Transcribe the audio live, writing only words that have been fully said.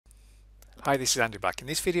Hi, this is Andrew Black. In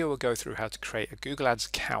this video, we'll go through how to create a Google Ads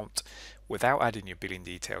account without adding your billing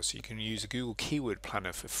details so you can use a Google Keyword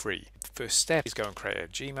Planner for free. The first step is go and create a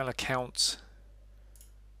Gmail account.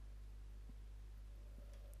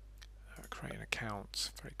 Create an account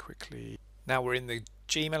very quickly. Now we're in the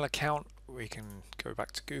Gmail account, we can go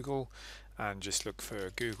back to Google and just look for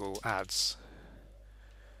Google Ads.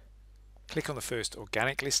 Click on the first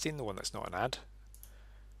organic listing, the one that's not an ad.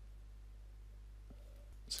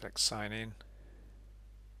 Select sign in.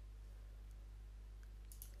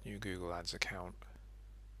 New Google Ads account.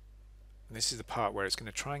 And this is the part where it's going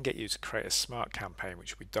to try and get you to create a smart campaign,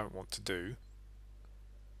 which we don't want to do.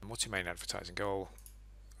 And what's your main advertising goal?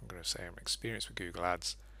 I'm going to say I'm experienced with Google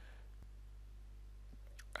Ads.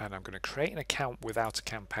 And I'm going to create an account without a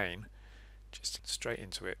campaign, just straight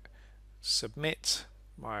into it. Submit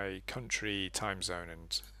my country, time zone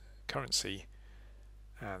and currency,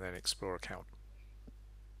 and then explore account.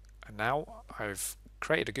 And now I've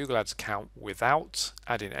created a Google Ads account without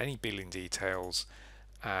adding any billing details,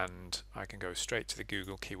 and I can go straight to the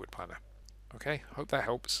Google Keyword Planner. Okay, hope that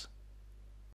helps.